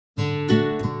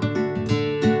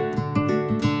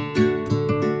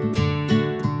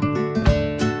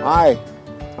Hi,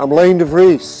 I'm Lane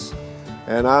DeVries,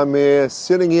 and I'm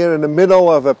sitting here in the middle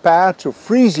of a patch of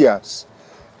freesias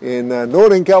in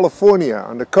Northern California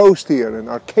on the coast here in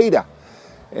Arcata.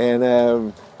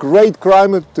 And great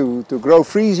climate to grow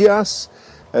freesias.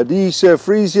 These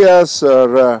freesias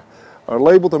are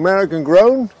labeled American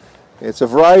grown. It's a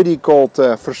variety called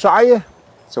Versailles.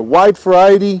 It's a white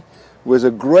variety with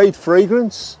a great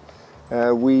fragrance.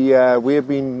 We have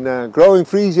been growing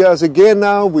freesias again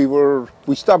now.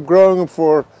 We stopped growing them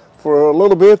for a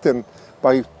little bit, and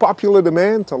by popular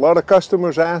demand, a lot of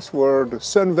customers asked where the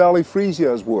Sun Valley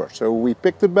freesias were. So we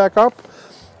picked it back up.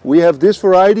 We have this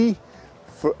variety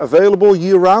available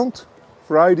year-round,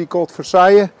 variety called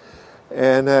Versailles,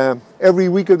 and every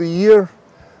week of the year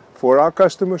for our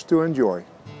customers to enjoy.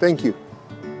 Thank you.